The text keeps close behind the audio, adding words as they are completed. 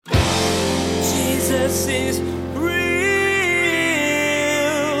Jesus is real.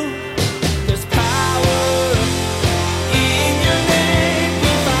 There's power in your name. We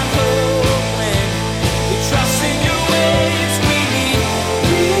find hope when we trust in your ways. We need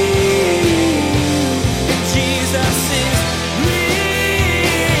real. Jesus is real.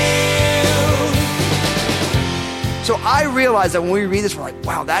 So I realize that when we read this, we're like,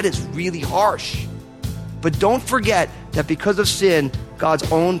 wow, that is really harsh. But don't forget that because of sin, God's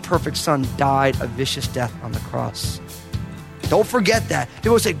own perfect son died a vicious death on the cross. Don't forget that.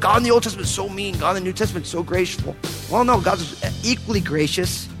 People say, God in the Old Testament is so mean. God in the New Testament is so graceful. Well, no, God's equally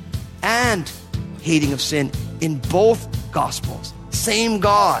gracious and hating of sin in both Gospels. Same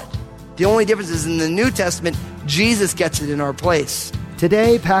God. The only difference is in the New Testament, Jesus gets it in our place.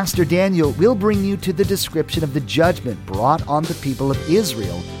 Today, Pastor Daniel will bring you to the description of the judgment brought on the people of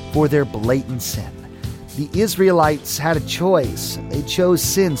Israel for their blatant sin. The Israelites had a choice. They chose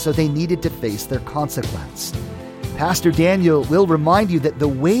sin, so they needed to face their consequence. Pastor Daniel will remind you that the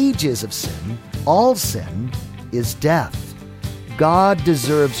wages of sin, all sin, is death. God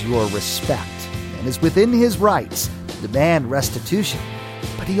deserves your respect and is within his rights to demand restitution.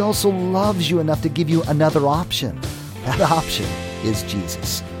 But he also loves you enough to give you another option. That option is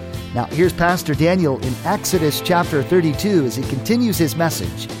Jesus. Now, here's Pastor Daniel in Exodus chapter 32 as he continues his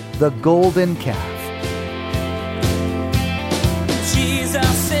message, The Golden Calf.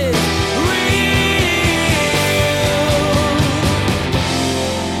 Jesus is real.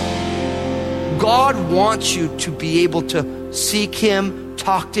 God wants you to be able to seek him,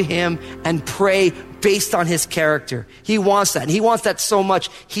 talk to him, and pray based on his character. He wants that. And he wants that so much.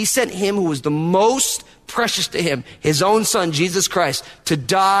 He sent him who was the most precious to him, his own son, Jesus Christ, to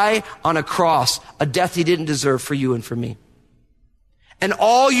die on a cross, a death he didn't deserve for you and for me. And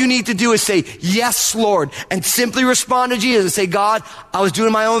all you need to do is say, yes, Lord, and simply respond to Jesus and say, God, I was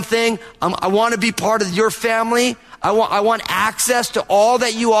doing my own thing. I want to be part of your family. I want access to all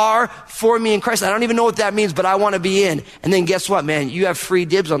that you are for me in Christ. I don't even know what that means, but I want to be in. And then guess what, man? You have free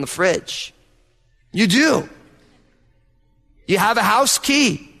dibs on the fridge. You do. You have a house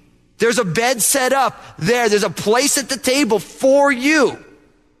key. There's a bed set up there. There's a place at the table for you.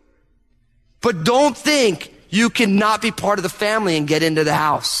 But don't think you cannot be part of the family and get into the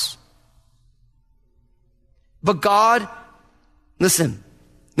house. But God, listen,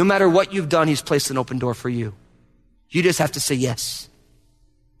 no matter what you've done, he's placed an open door for you. You just have to say yes.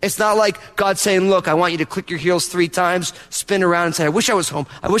 It's not like God saying, look, I want you to click your heels 3 times, spin around and say, I wish I was home.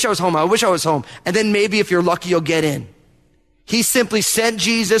 I wish I was home. I wish I was home. And then maybe if you're lucky, you'll get in. He simply sent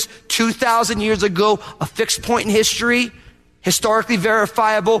Jesus 2,000 years ago, a fixed point in history, historically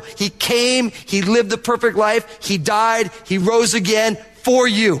verifiable. He came, he lived the perfect life, he died, he rose again for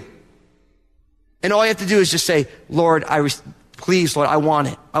you. And all you have to do is just say, Lord, please, Lord, I want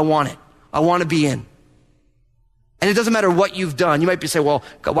it. I want it. I want to be in. And it doesn't matter what you've done. You might be saying, well,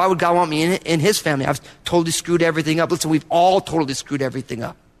 God, why would God want me in his family? I've totally screwed everything up. Listen, we've all totally screwed everything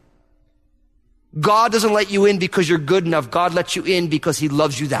up. God doesn't let you in because you're good enough. God lets you in because he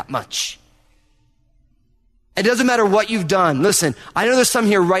loves you that much. It doesn't matter what you've done. Listen, I know there's some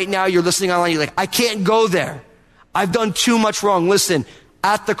here right now, you're listening online, you're like, I can't go there. I've done too much wrong. Listen,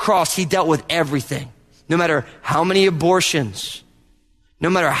 at the cross, he dealt with everything. No matter how many abortions, no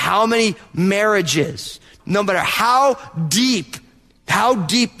matter how many marriages, no matter how deep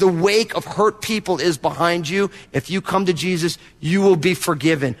the wake of hurt people is behind you, if you come to Jesus, you will be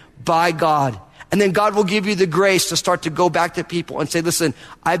forgiven by God. And then God will give you the grace to start to go back to people and say, listen,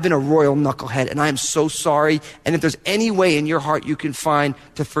 I've been a royal knucklehead and I am so sorry. And if there's any way in your heart you can find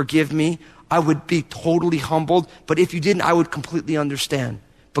to forgive me, I would be totally humbled. But if you didn't, I would completely understand.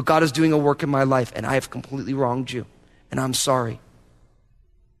 But God is doing a work in my life and I have completely wronged you and I'm sorry.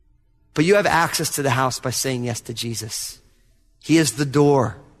 But you have access to the house by saying yes to Jesus. He is the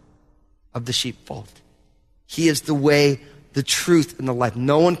door of the sheepfold. He is the way, the truth, and the life.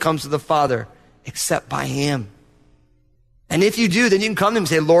 No one comes to the Father except by him. And if you do, then you can come to him and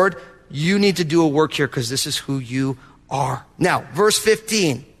say, Lord, you need to do a work here because this is who you are. Now, verse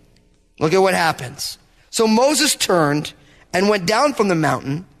 15. Look at what happens. So Moses turned and went down from the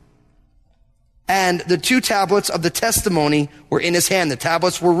mountain, and the 2 tablets of the testimony were in his hand. The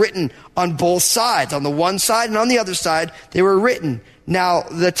tablets were written on both sides. On the one side and on the other side, they were written. Now,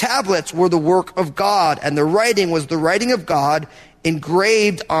 the tablets were the work of God, and the writing was the writing of God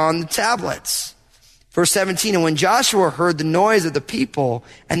engraved on the tablets. Verse 17, and when Joshua heard the noise of the people,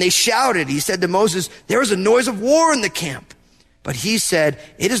 and they shouted, he said to Moses, there is a noise of war in the camp. But he said,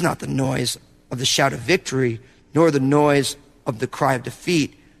 it is not the noise of the shout of victory, nor the noise of the cry of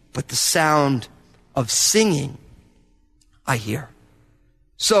defeat, but the sound of singing I hear.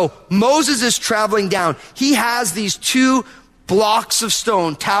 So Moses is traveling down. He has these 2 blocks of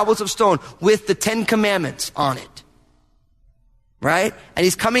stone, tablets of stone with the 10 commandments on it. Right? And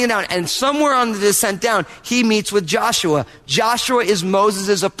he's coming down, and somewhere on the descent down, he meets with Joshua. Joshua is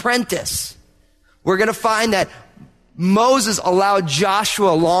Moses' apprentice. We're going to find that Moses allowed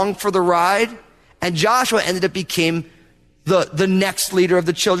Joshua along for the ride, and Joshua ended up became the next leader of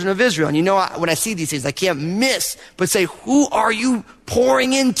the children of Israel. And you know, when I see these things, I can't miss but say, who are you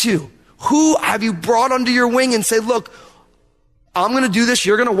pouring into? Who have you brought under your wing and say, look, I'm going to do this.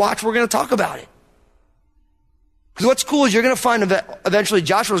 You're going to watch. We're going to talk about it. Because what's cool is you're going to find eventually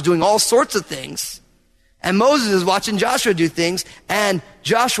Joshua's doing all sorts of things. And Moses is watching Joshua do things. And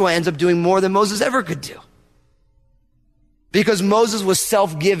Joshua ends up doing more than Moses ever could do. Because Moses was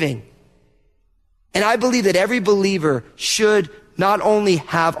self-giving. And I believe that every believer should not only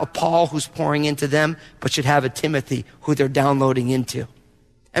have a Paul who's pouring into them, but should have a Timothy who they're downloading into.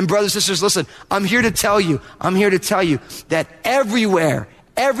 And brothers and sisters, listen, I'm here to tell you that everywhere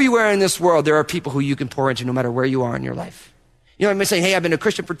in this world, there are people who you can pour into no matter where you are in your life. You know, I may say, hey, I've been a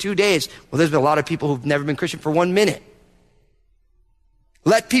Christian for 2 days. Well, there's been a lot of people who've never been Christian for 1 minute.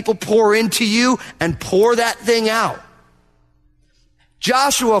 Let people pour into you and pour that thing out.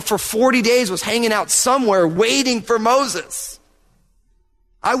 Joshua for 40 days was hanging out somewhere waiting for Moses.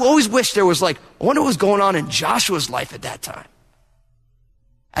 I always wish there was I wonder what was going on in Joshua's life at that time.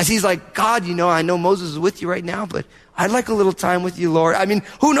 As he's like, God, you know, I know Moses is with you right now, but I'd like a little time with you, Lord. I mean,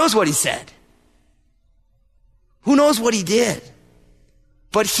 who knows what he said? Who knows what he did?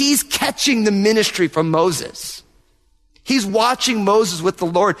 But he's catching the ministry from Moses. He's watching Moses with the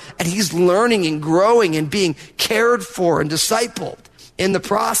Lord, and he's learning and growing and being cared for and discipled in the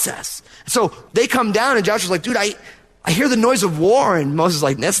process. So they come down, and Joshua's like, dude, I hear the noise of war. And Moses is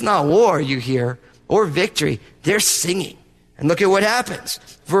like, that's not war you hear, or victory. They're singing. And look at what happens.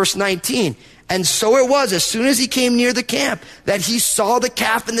 Verse 19. And so it was, as soon as he came near the camp, that he saw the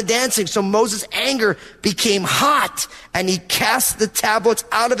calf and the dancing. So Moses' anger became hot, and he cast the tablets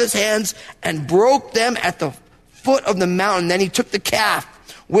out of his hands and broke them at the foot of the mountain. Then he took the calf,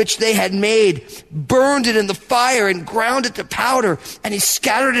 which they had made, burned it in the fire, and ground it to powder. And he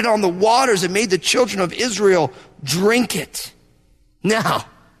scattered it on the waters and made the children of Israel drink it. Now,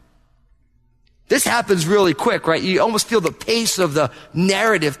 this happens really quick, right? You almost feel the pace of the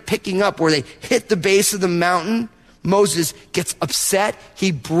narrative picking up where they hit the base of the mountain. Moses gets upset.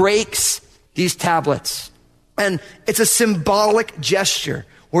 He breaks these tablets. And it's a symbolic gesture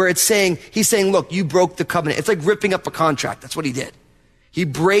where he's saying, look, you broke the covenant. It's like ripping up a contract. That's what he did. He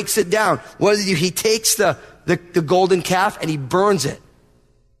breaks it down. What does he do? He takes the golden calf and he burns it.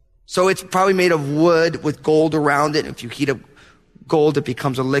 So it's probably made of wood with gold around it. If you heat up gold, it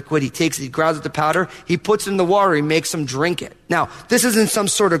becomes a liquid. He takes it, he grounds it to powder. He puts it in the water. He makes them drink it. Now, this isn't some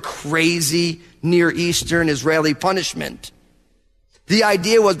sort of crazy Near Eastern Israeli punishment. The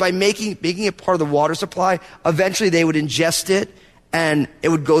idea was by making it part of the water supply, eventually they would ingest it and it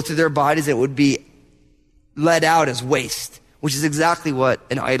would go through their bodies. It would be let out as waste, which is exactly what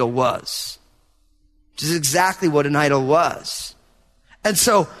an idol was. And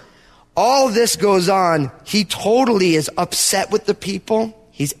so all this goes on. He totally is upset with the people.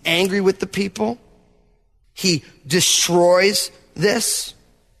 He's angry with the people. He destroys this.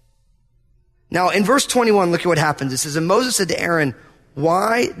 Now, in verse 21, look at what happens. It says, and Moses said to Aaron,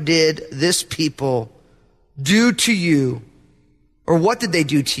 why did this people do to you, or what did they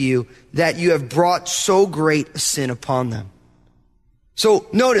do to you, that you have brought so great a sin upon them? So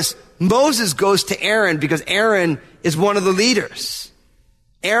notice, Moses goes to Aaron because Aaron is one of the leaders.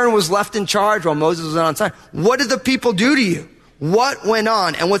 Aaron was left in charge while Moses was on side. What did the people do to you? What went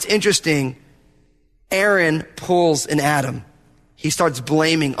on? And what's interesting, Aaron pulls an Adam. He starts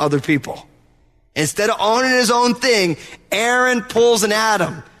blaming other people. Instead of owning his own thing, Aaron pulls an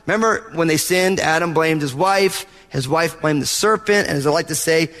Adam. Remember when they sinned, Adam blamed his wife blamed the serpent, and as I like to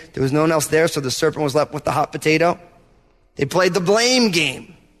say, there was no one else there, so the serpent was left with the hot potato. They played the blame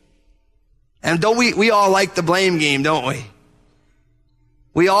game. And don't we all like the blame game, don't we?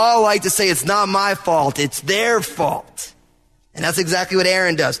 We all like to say, it's not my fault, it's their fault. And that's exactly what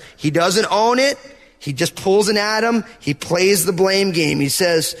Aaron does. He doesn't own it. He just pulls an Adam. He plays the blame game. He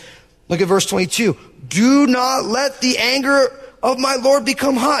says, look at verse 22. Do not let the anger of my Lord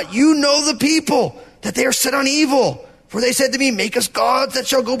become hot. You know the people, that they are set on evil. For they said to me, make us gods that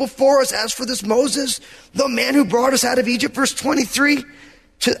shall go before us. As for this Moses, the man who brought us out of Egypt, verse 23,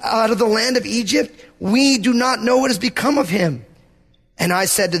 out of the land of Egypt, we do not know what has become of him. And I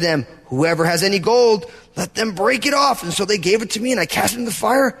said to them, whoever has any gold, let them break it off. And so they gave it to me, and I cast it in the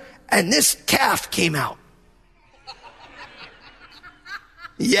fire, and this calf came out.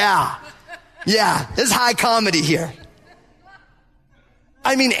 Yeah, there's high comedy here.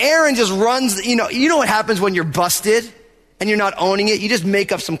 I mean, Aaron just runs, you know what happens when you're busted and you're not owning it? You just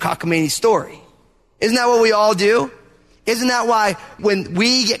make up some cockamamie story. Isn't that what we all do? Isn't that why when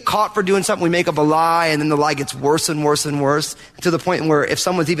we get caught for doing something, we make up a lie and then the lie gets worse and worse and worse to the point where if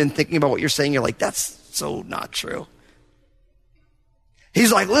someone's even thinking about what you're saying, you're like, that's so not true.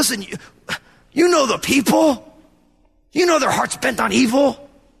 He's like, listen, you know the people. You know their heart's bent on evil.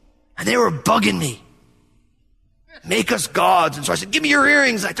 And they were bugging me. Make us gods. And so I said, give me your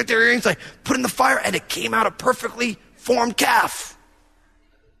earrings. I took their earrings, I put in the fire, and it came out a perfectly formed calf.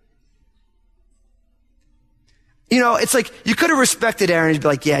 You know, it's like, you could have respected Aaron and be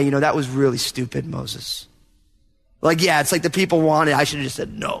like, yeah, that was really stupid, Moses. Like, yeah, it's like the people wanted, I should have just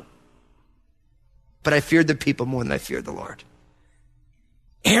said no. But I feared the people more than I feared the Lord.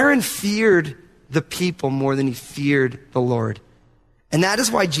 Aaron feared the people more than he feared the Lord. And that is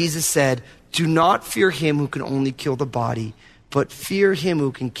why Jesus said, do not fear him who can only kill the body, but fear him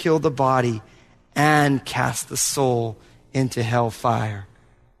who can kill the body and cast the soul into hellfire.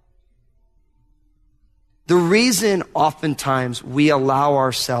 The reason oftentimes we allow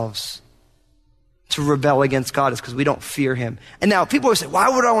ourselves to rebel against God is because we don't fear him. And now people always say, why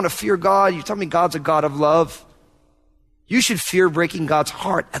would I want to fear God? You tell me God's a God of love. You should fear breaking God's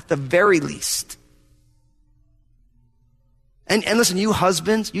heart at the very least. And listen, you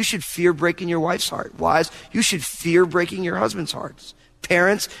husbands, you should fear breaking your wife's heart. Wives, you should fear breaking your husband's hearts.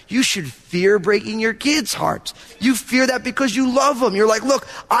 Parents, you should fear breaking your kids' hearts. You fear that because you love them. You're like, look,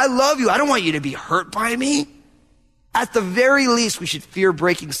 I love you. I don't want you to be hurt by me. At the very least, we should fear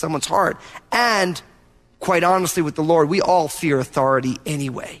breaking someone's heart. And quite honestly, with the Lord, we all fear authority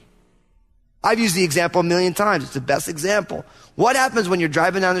anyway. I've used the example a million times. It's the best example. What happens when you're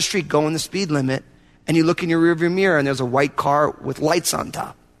driving down the street going the speed limit and you look in your rearview mirror and there's a white car with lights on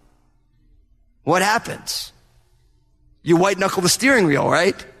top? What happens? You white knuckle the steering wheel,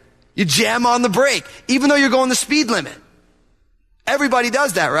 right? You jam on the brake, even though you're going the speed limit. Everybody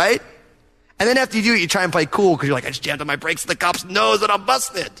does that, right? And then after you do it, you try and play cool because you're like, I just jammed on my brakes and the cops knows that I'm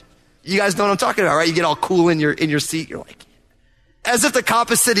busted. You guys know what I'm talking about, right? You get all cool in your seat. You're like, as if the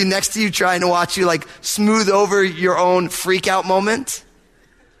cop is sitting next to you trying to watch you like smooth over your own freak out moment.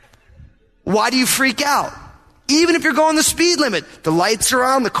 Why do you freak out? Even if you're going the speed limit, the lights are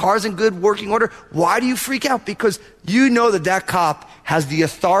on, the car's in good working order. Why do you freak out? Because you know that cop has the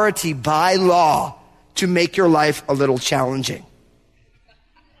authority by law to make your life a little challenging.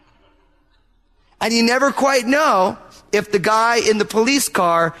 And you never quite know if the guy in the police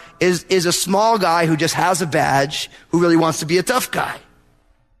car is a small guy who just has a badge, who really wants to be a tough guy.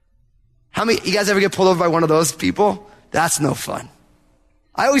 How many, you guys ever get pulled over by one of those people? That's no fun.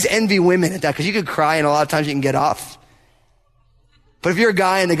 I always envy women at that because you can cry and a lot of times you can get off. But if you're a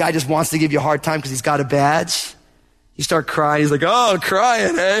guy and the guy just wants to give you a hard time because he's got a badge, you start crying. He's like, oh,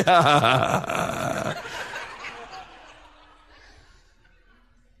 crying, eh?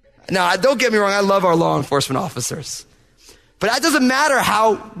 Now, don't get me wrong. I love our law enforcement officers. But that doesn't matter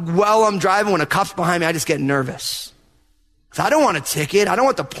how well I'm driving. When a cop's behind me, I just get nervous. I don't want a ticket. I don't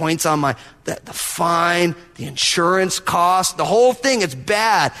want the points on the fine, the insurance cost, the whole thing. It's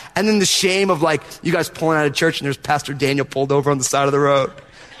bad. And then the shame of like, you guys pulling out of church and there's Pastor Daniel pulled over on the side of the road.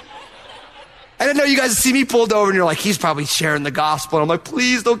 I didn't know you guys see me pulled over and you're like, he's probably sharing the gospel. And I'm like,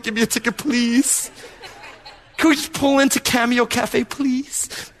 please don't give me a ticket, please. Can we just pull into Cameo Cafe,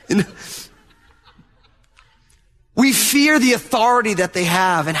 please? We fear the authority that they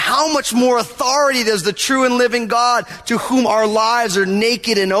have. And how much more authority does the true and living God, to whom our lives are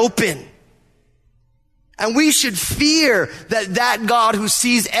naked and open? And we should fear that God who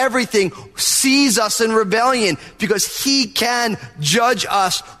sees everything sees us in rebellion, because he can judge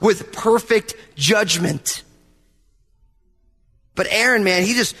us with perfect judgment. But Aaron, man,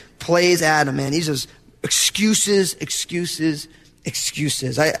 he just plays Adam, man. He just excuses.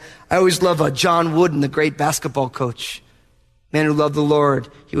 I always love John Wooden, the great basketball coach, man who loved the Lord.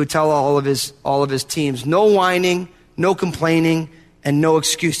 He would tell all of his teams, no whining, no complaining, and no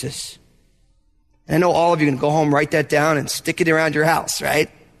excuses. And I know all of you can go home, write that down, and stick it around your house, right?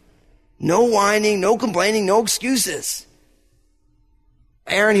 No whining, no complaining, no excuses.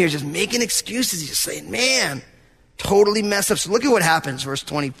 Aaron here is just making excuses. He's just saying, man, totally messed up. So look at what happens, verse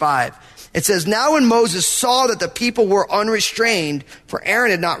 25. It says, now when Moses saw that the people were unrestrained, for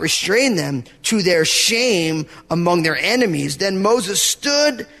Aaron had not restrained them, to their shame among their enemies, then Moses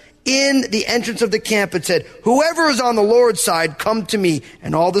stood in the entrance of the camp and said, whoever is on the Lord's side, come to me.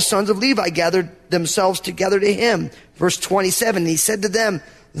 And all the sons of Levi gathered themselves together to him. Verse 27, and he said to them,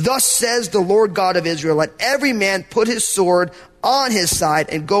 thus says the Lord God of Israel, let every man put his sword on his side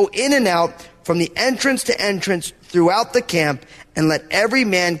and go in and out from the entrance to entrance throughout the camp, and let every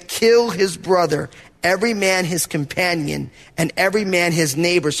man kill his brother, every man his companion, and every man his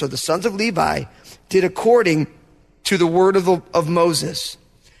neighbor. So the sons of Levi did according to the word of Moses.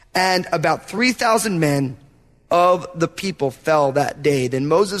 And about 3,000 men of the people fell that day. Then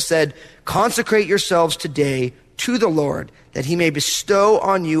Moses said, consecrate yourselves today to the Lord, that he may bestow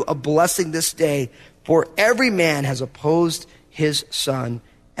on you a blessing this day, for every man has opposed his son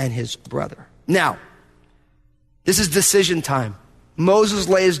and his brother. Now, this is decision time. Moses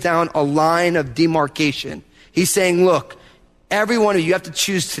lays down a line of demarcation. He's saying, look, every one of you have to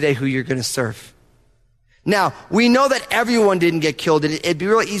choose today who you're going to serve. Now, we know that everyone didn't get killed. It'd be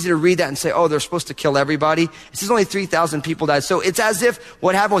really easy to read that and say, oh, they're supposed to kill everybody. It says only 3,000 people died. So it's as if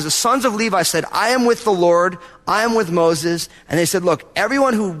what happened was the sons of Levi said, I am with the Lord, I am with Moses. And they said, look,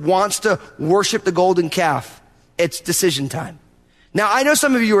 everyone who wants to worship the golden calf, it's decision time. Now, I know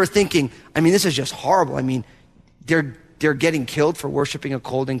some of you are thinking, this is just horrible. They're getting killed for worshiping a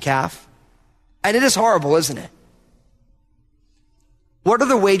golden calf. And it is horrible, isn't it? What are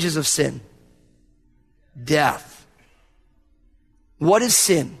the wages of sin? Death. What is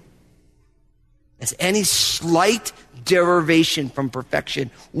sin? It's any slight derivation from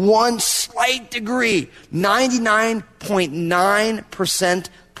perfection. One slight degree. 99.9%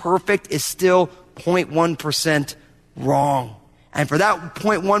 perfect is still 0.1% wrong. And for that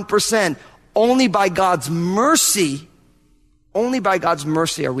 0.1%, only by God's mercy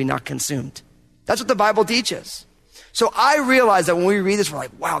are we not consumed. That's what the Bible teaches. So I realize that when we read this, we're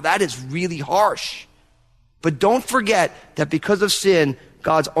like, wow, that is really harsh. But don't forget that because of sin,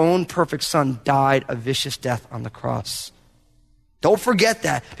 God's own perfect son died a vicious death on the cross. Don't forget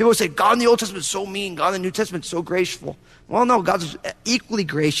that. People say, God in the Old Testament is so mean. God in the New Testament is so graceful. Well, no, God's equally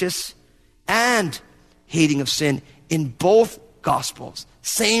gracious and hating of sin in both Gospels.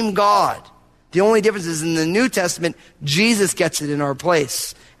 Same God. The only difference is in the New Testament, Jesus gets it in our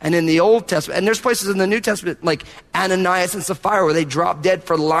place. And in the Old Testament, and there's places in the New Testament like Ananias and Sapphira where they drop dead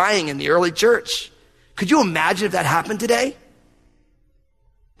for lying in the early church. Could you imagine if that happened today?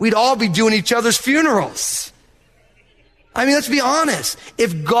 We'd all be doing each other's funerals. Let's be honest.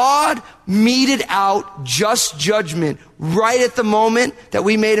 If God meted out just judgment right at the moment that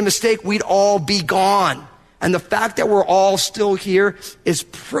we made a mistake, we'd all be gone. And the fact that we're all still here is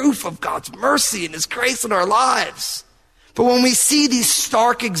proof of God's mercy and his grace in our lives. But when we see these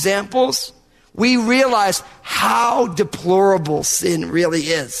stark examples, we realize how deplorable sin really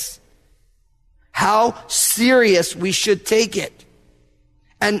is. How serious we should take it.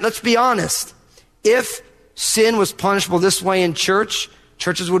 And let's be honest, if sin was punishable this way in church,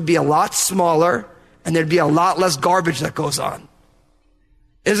 churches would be a lot smaller and there'd be a lot less garbage that goes on.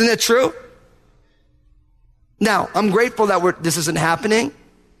 Isn't it true? Now, I'm grateful that this isn't happening,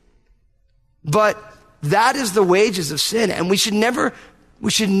 but that is the wages of sin, and we should never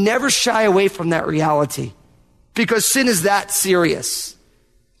shy away from that reality, because sin is that serious.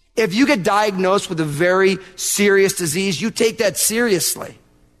 If you get diagnosed with a very serious disease, you take that seriously.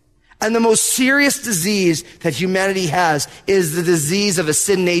 And the most serious disease that humanity has is the disease of a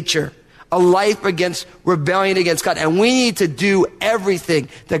sin nature, a life against rebellion against God. And we need to do everything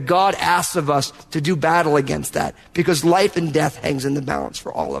that God asks of us to do battle against that, because life and death hangs in the balance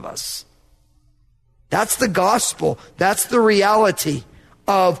for all of us. That's the gospel. That's the reality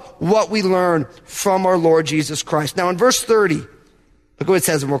of what we learn from our Lord Jesus Christ. Now in verse 30, look what it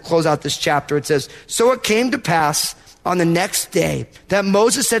says, and we'll close out this chapter. It says, so it came to pass on the next day that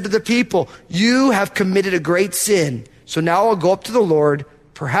Moses said to the people, you have committed a great sin. So now I'll go up to the Lord.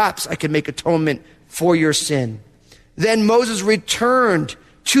 Perhaps I can make atonement for your sin. Then Moses returned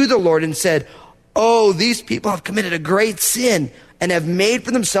to the Lord and said, oh, these people have committed a great sin and have made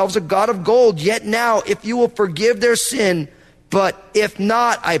for themselves a god of gold. Yet now, if you will forgive their sin, but if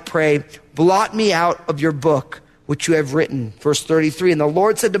not, I pray, blot me out of your book, which you have written. Verse 33, and the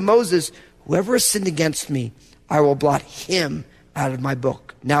Lord said to Moses, whoever has sinned against me, I will blot him out of my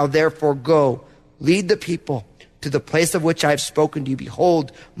book. Now therefore go, lead the people to the place of which I have spoken to you.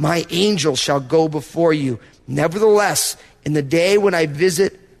 Behold, my angel shall go before you. Nevertheless, in the day when I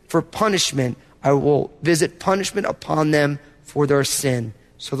visit for punishment, I will visit punishment upon them for their sin.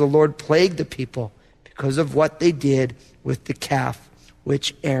 So the Lord plagued the people because of what they did with the calf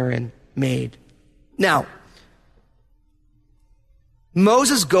which Aaron made. Now,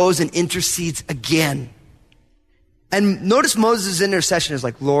 Moses goes and intercedes again. And notice Moses' intercession is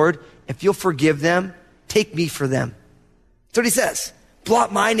like, Lord, if you'll forgive them, take me for them. That's what he says.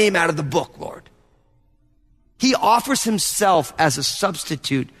 Blot my name out of the book, Lord. He offers himself as a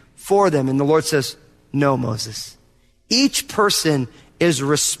substitute for them. And the Lord says, no, Moses. Each person is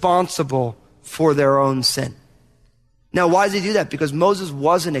responsible for their own sin. Now, why does he do that? Because Moses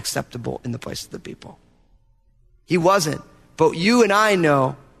wasn't acceptable in the place of the people. He wasn't. But you and I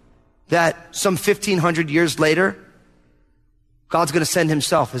know that some 1,500 years later, God's going to send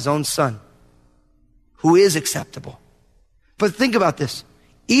himself, his own son, who is acceptable. But think about this.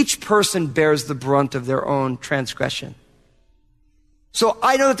 Each person bears the brunt of their own transgression. So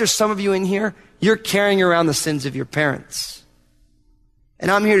I know that there's some of you in here, you're carrying around the sins of your parents. And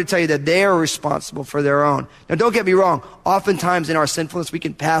I'm here to tell you that they are responsible for their own. Now, don't get me wrong. Oftentimes in our sinfulness, we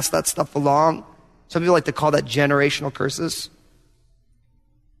can pass that stuff along. Some people like to call that generational curses.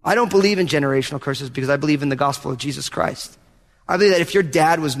 I don't believe in generational curses because I believe in the gospel of Jesus Christ. I believe that if your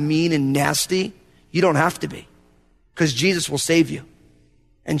dad was mean and nasty, you don't have to be, because Jesus will save you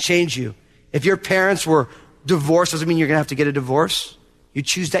and change you. If your parents were divorced, doesn't mean you're going to have to get a divorce. You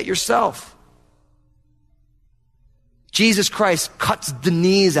choose that yourself. Jesus Christ cuts the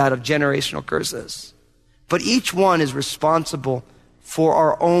knees out of generational curses. But each one is responsible for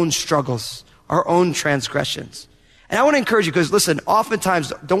our own struggles, our own transgressions. And I want to encourage you, because listen,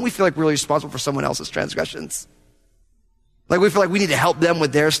 oftentimes, don't we feel like we're really responsible for someone else's transgressions? Like we feel like we need to help them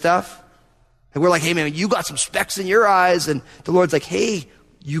with their stuff. And we're like, hey man, you got some specks in your eyes. And the Lord's like, hey,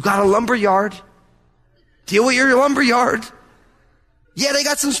 you got a lumber yard. Deal with your lumber yard. Yeah, they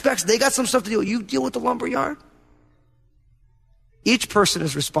got some specks. They got some stuff to deal with. You deal with the lumber yard. Each person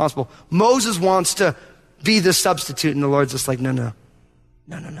is responsible. Moses wants to be the substitute, and the Lord's just like, no.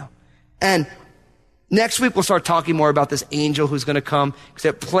 And next week, we'll start talking more about this angel who's going to come, because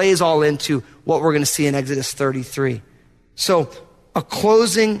it plays all into what we're going to see in Exodus 33. So, a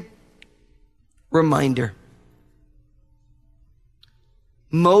closing reminder.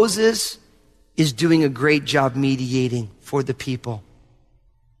 Moses is doing a great job mediating for the people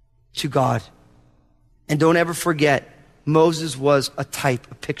to God. And don't ever forget, Moses was a type,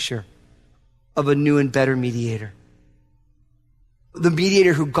 a picture of a new and better mediator. The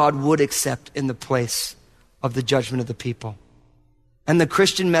mediator who God would accept in the place of the judgment of the people. And the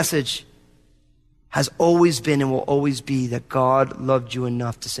Christian message has always been and will always be that God loved you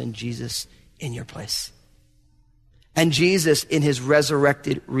enough to send Jesus in your place. And Jesus, in his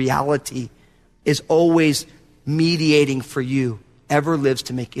resurrected reality, is always mediating for you, ever lives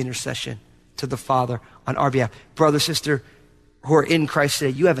to make intercession to the Father on our behalf. Brother, sister, who are in Christ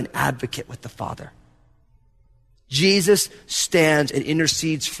today, you have an advocate with the Father. Jesus stands and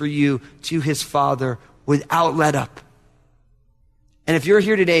intercedes for you to his Father without let up. And if you're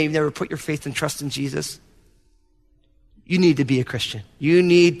here today, you've never put your faith and trust in Jesus, you need to be a Christian. You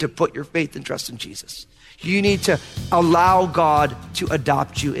need to put your faith and trust in Jesus. You need to allow God to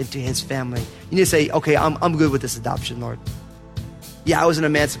adopt you into his family. You need to say, okay, I'm good with this adoption, Lord. Yeah, I was an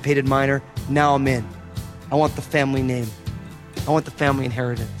emancipated minor. Now I'm in. I want the family name. I want the family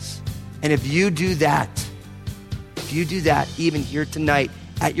inheritance. And if you do that, even here tonight,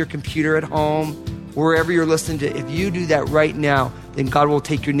 at your computer at home, wherever you're listening to, if you do that right now, then God will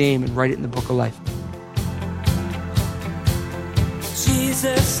take your name and write it in the book of life.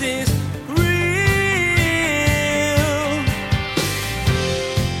 Jesus is real.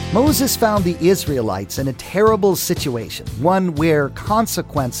 Moses found the Israelites in a terrible situation, one where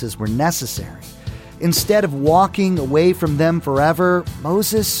consequences were necessary. Instead of walking away from them forever,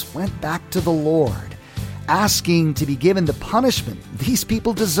 Moses went back to the Lord, asking to be given the punishment these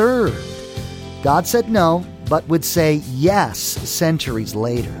people deserved. God said no, but would say yes centuries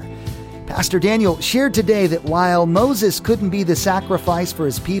later. Pastor Daniel shared today that while Moses couldn't be the sacrifice for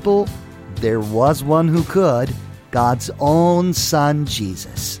his people, there was one who could, God's own son,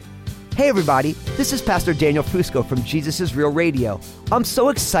 Jesus. Hey everybody, this is Pastor Daniel Fusco from Jesus is Real Radio. I'm so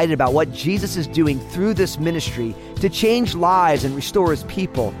excited about what Jesus is doing through this ministry to change lives and restore his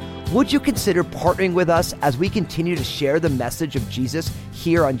people. Would you consider partnering with us as we continue to share the message of Jesus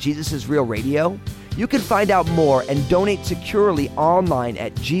here on Jesus is Real Radio? You can find out more and donate securely online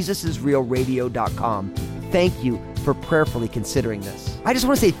at JesusIsRealRadio.com. Thank you for prayerfully considering this. I just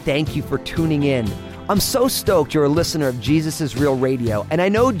want to say thank you for tuning in. I'm so stoked you're a listener of Jesus is Real Radio, and I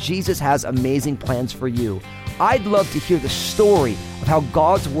know Jesus has amazing plans for you. I'd love to hear the story of how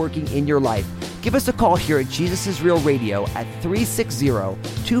God's working in your life. Give us a call here at Jesus is Real Radio at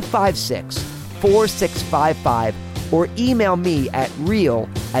 360-256-4655 or email me at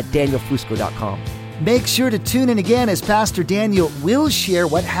real@danielfusco.com. Make sure to tune in again as Pastor Daniel will share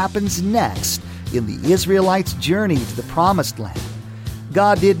what happens next in the Israelites' journey to the Promised Land.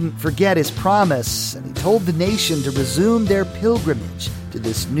 God didn't forget his promise, and he told the nation to resume their pilgrimage to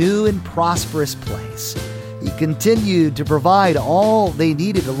this new and prosperous place. He continued to provide all they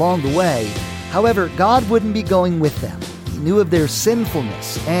needed along the way. However, God wouldn't be going with them. knew of their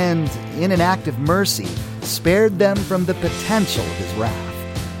sinfulness and, in an act of mercy, spared them from the potential of his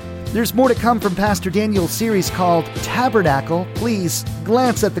wrath. There's more to come from Pastor Daniel's series called Tabernacle. Please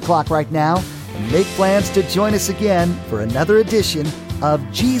glance at the clock right now and make plans to join us again for another edition of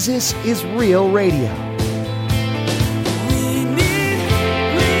Jesus is Real Radio.